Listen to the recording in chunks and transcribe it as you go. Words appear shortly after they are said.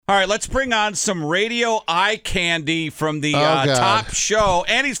All right, let's bring on some radio eye candy from the God. top show.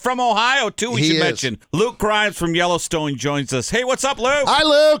 And he's from Ohio, too, we He should is. mention. Luke Grimes from Yellowstone joins us. Hey, what's up, Luke? Hi,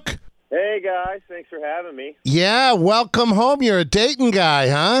 Luke. Hey guys, thanks for having me. Yeah, welcome home. You're a Dayton guy,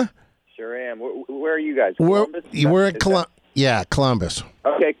 huh? Sure am. Where are you guys? We're Columbus? in Columbus.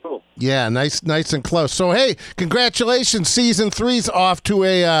 Okay, cool. Yeah, nice and close. So, hey, congratulations. Season 3's off to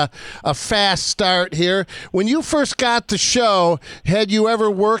a fast start here. When you first got the show, had you ever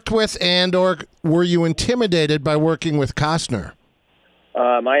worked with or were you intimidated by working with Costner?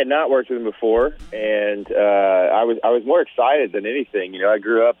 I had not worked with him before, and I was more excited than anything. You know, I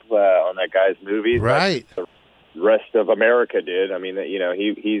grew up on that guy's movies, Right. like the rest of America did. I mean, you know,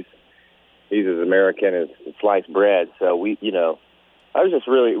 he's as American as sliced bread. So I was just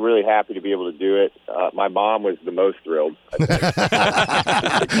really, really happy to be able to do it. My mom was the most thrilled.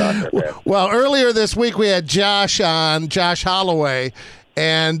 Well, earlier this week we had Josh Holloway,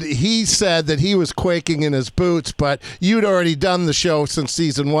 and he said that he was quaking in his boots, but you'd already done the show since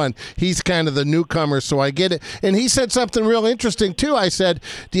season 1. He's kind of the newcomer, so I get it. And he said something real interesting, too. I said,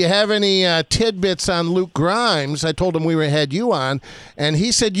 do you have any tidbits on Luke Grimes? I told him we had you on, and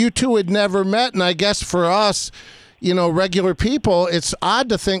he said you two had never met, and I guess for us, you know, regular people, it's odd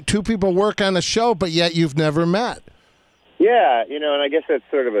to think two people work on a show, but yet you've never met. Yeah, you know, and I guess that's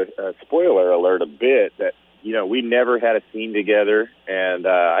sort of a spoiler alert a bit that, you know, we never had a scene together, and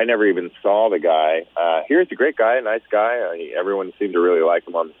I never even saw the guy. Here's a great guy, a nice guy. Everyone seemed to really like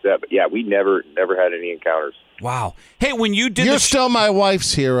him on the set. But, yeah, we never had any encounters. Wow. Hey, when you did You're still my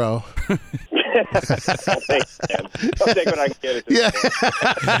wife's hero. Thanks, man. I'll take what I can get.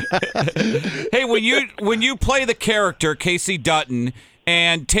 Hey, when you play the character, Casey Dutton,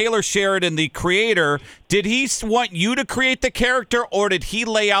 and Taylor Sheridan, the creator, did he want you to create the character, or did he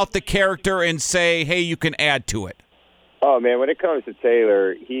lay out the character and say, hey, you can add to it? Oh, man, when it comes to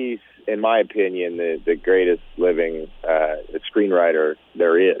Taylor, he's, in my opinion, the greatest living screenwriter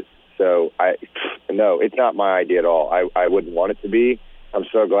there is. So, no, it's not my idea at all. I wouldn't want it to be. I'm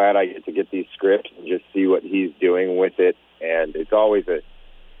so glad I get these scripts and just see what he's doing with it. And it's always a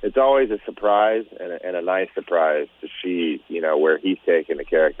surprise and a nice surprise to see, you know, where he's taking the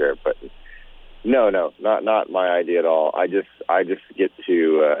character. But no, not my idea at all. I just get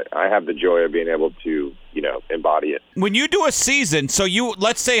to I have the joy of being able to, you know, embody it. When you do a season, so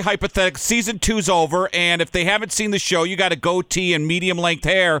let's say hypothetically season 2's over, and if they haven't seen the show, you got a goatee and medium length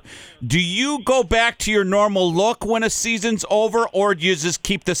hair. Do you go back to your normal look when a season's over, or do you just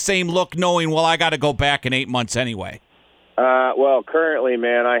keep the same look knowing, well, I got to go back in 8 months anyway? Well, currently,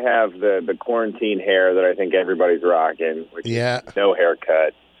 man, I have the quarantine hair that I think everybody's rocking, which is no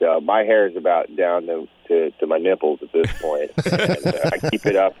haircut. So my hair is about down to my nipples at this point. And, I keep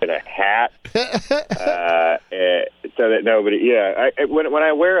it up in a hat so that nobody. Yeah, when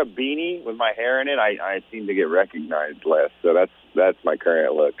I wear a beanie with my hair in it, I seem to get recognized less. So that's my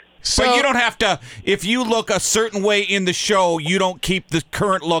current look. So, but you don't have to. If you look a certain way in the show, you don't keep the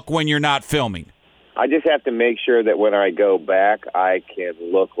current look when you're not filming. I just have to make sure that when I go back, I can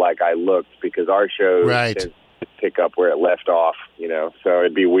look like I looked, because our show tends to pick up where it left off, you know. So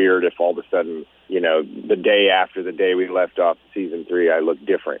it'd be weird if all of a sudden, you know, the day after the day we left off season 3, I look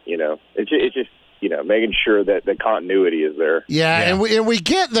different, you know. It's just, you know, making sure that the continuity is there. Yeah. And we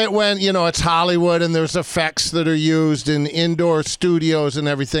get that when, you know, it's Hollywood and there's effects that are used and indoor studios and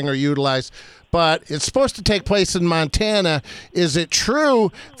everything are utilized. But it's supposed to take place in Montana. Is it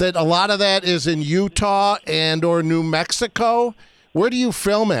true that a lot of that is in Utah and or New Mexico? Where do you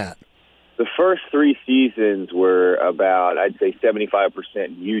film at? The first 3 seasons were about, I'd say,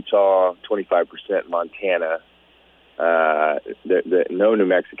 75% Utah, 25% Montana. No New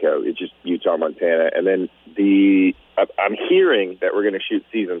Mexico. It's just Utah, Montana. And then I'm hearing that we're going to shoot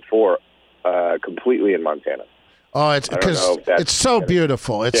season 4 completely in Montana. Oh, it's because it's so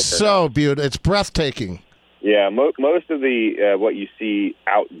beautiful. It's so beautiful. It's breathtaking. Yeah, most of the what you see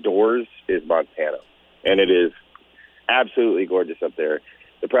outdoors is Montana, and it is absolutely gorgeous up there.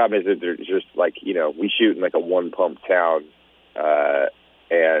 The problem is that there's just, like, you know, we shoot in like a one-pump town,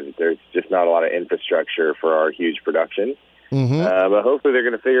 and there's just not a lot of infrastructure for our huge production. Mm-hmm. But hopefully they're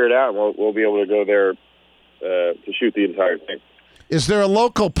going to figure it out, and we'll be able to go there to shoot the entire thing. Is there a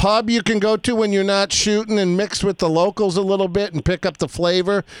local pub you can go to when you're not shooting and mix with the locals a little bit and pick up the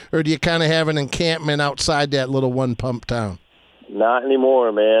flavor? Or do you kind of have an encampment outside that little one-pump town? Not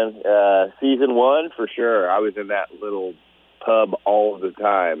anymore, man. Season 1, for sure. I was in that little pub all the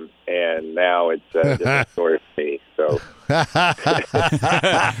time, and now it's a different story for me. So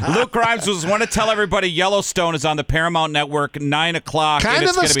Luke Grimes was want to tell everybody Yellowstone is on the Paramount Network, 9 o'clock. Kind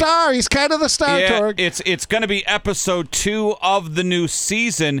of the star. He's kind of the star, Torg. It's going to be episode 2 of the new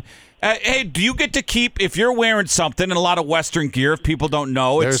season. Hey, do you get to keep, if you're wearing something and a lot of Western gear, if people don't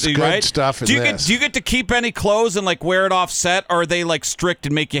know, there's good right? stuff in this. Do you get to keep any clothes and like wear it off set, or are they like strict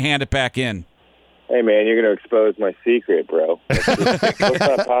and make you hand it back in? hey, man, you're going to expose my secret, bro. Let's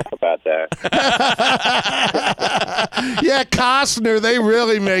not talk about that. Yeah, Costner, they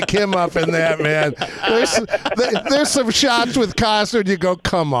really make him up in that, man. There's some shots with Costner and you go,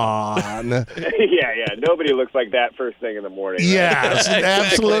 come on. Yeah. Nobody looks like that first thing in the morning. Right? Yes,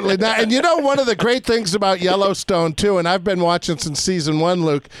 absolutely not. And you know, one of the great things about Yellowstone, too, and I've been watching since season 1,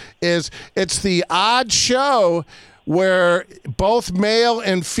 Luke, is it's the odd show where both male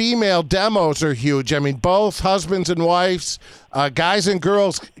and female demos are huge. I mean, both husbands and wives, guys and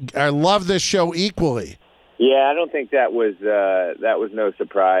girls, love this show equally. Yeah, I don't think that was no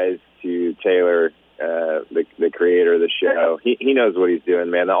surprise to Taylor, the creator of the show. He knows what he's doing,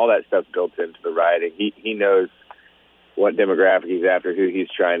 man. All that stuff's built into the writing. He knows what demographic he's after, who he's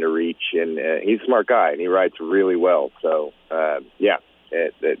trying to reach, and he's a smart guy, and he writes really well. So, that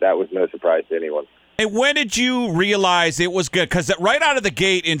was no surprise to anyone. And when did you realize it was good? Because right out of the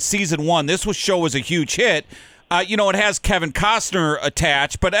gate in season 1, this show was a huge hit. It has Kevin Costner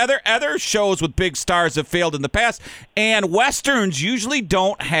attached, but other shows with big stars have failed in the past. And Westerns usually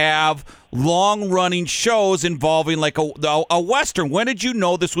don't have long-running shows involving like a Western. When did you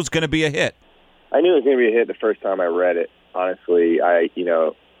know this was going to be a hit? I knew it was going to be a hit the first time I read it. Honestly,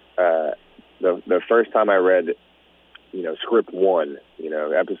 the first time I read, script 1,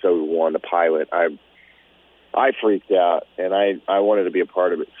 episode 1, the pilot, I freaked out, and I wanted to be a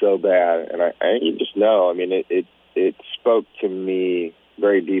part of it so bad. And you just know, I mean, it spoke to me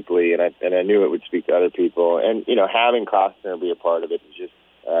very deeply, and I knew it would speak to other people. And having Costner be a part of it is just,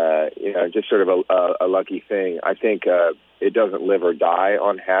 just sort of a lucky thing. I think it doesn't live or die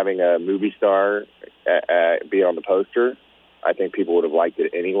on having a movie star be on the poster. I think people would have liked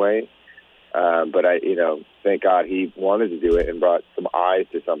it anyway. But thank God he wanted to do it and brought some eyes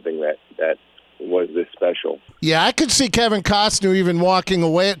to something that was this special. Yeah, I could see Kevin Costner even walking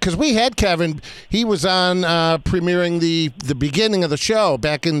away, because we had Kevin. He was on premiering the beginning of the show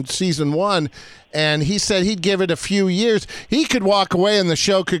back in season 1, and he said he'd give it a few years. He could walk away and the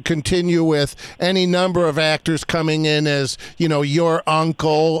show could continue with any number of actors coming in as, your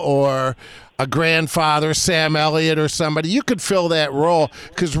uncle or a grandfather, Sam Elliott or somebody. You could fill that role,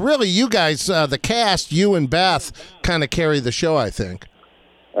 because really you guys, the cast, you and Beth, kind of carry the show, I think.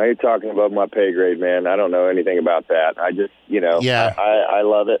 You're talking above my pay grade, man. I don't know anything about that. I just, Yeah. I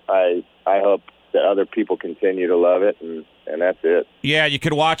love it. I hope that other people continue to love it, and that's it. Yeah, you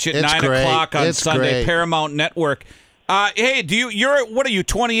could watch it It's 9 great. o'clock on It's Sunday, great. Paramount Network. Hey, what are you,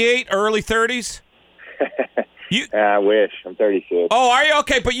 28, early 30s? I wish. I'm 36. Oh, are you?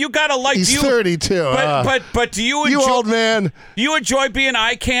 Okay, but you got to like... He's 32. But do you enjoy... You old man. You enjoy being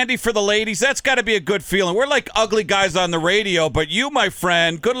eye candy for the ladies? That's got to be a good feeling. We're like ugly guys on the radio, but you, my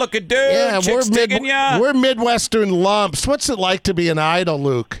friend, good-looking dude, Yeah, chicks digging ya. we're Midwestern lumps. What's it like to be an idol,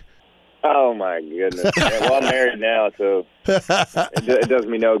 Luke? Oh, my goodness. Yeah, well, I'm married now, so it does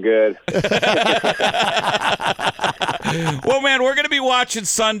me no good. Well, man, we're going to be watching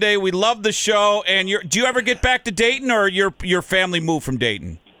Sunday. We love the show. And do you ever get back to Dayton, or your family moved from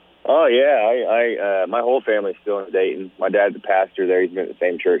Dayton? Oh, yeah. My whole family's still in Dayton. My dad's a pastor there. He's been at the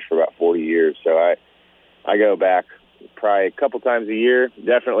same church for about 40 years. So I go back probably a couple times a year.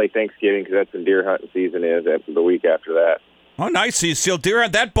 Definitely Thanksgiving, because that's when deer hunting season is, after the week after that. Oh, nice. So you still deer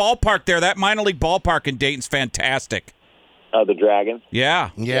hunt. That ballpark there, that minor league ballpark in Dayton's fantastic. The Dragon?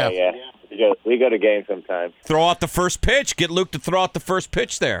 Yeah. Yeah. We go to games sometimes. Throw out the first pitch. Get Luke to throw out the first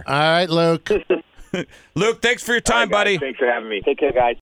pitch there. All right, Luke. Luke, thanks for your time, All right, guys, buddy. Thanks for having me. Take care, guys.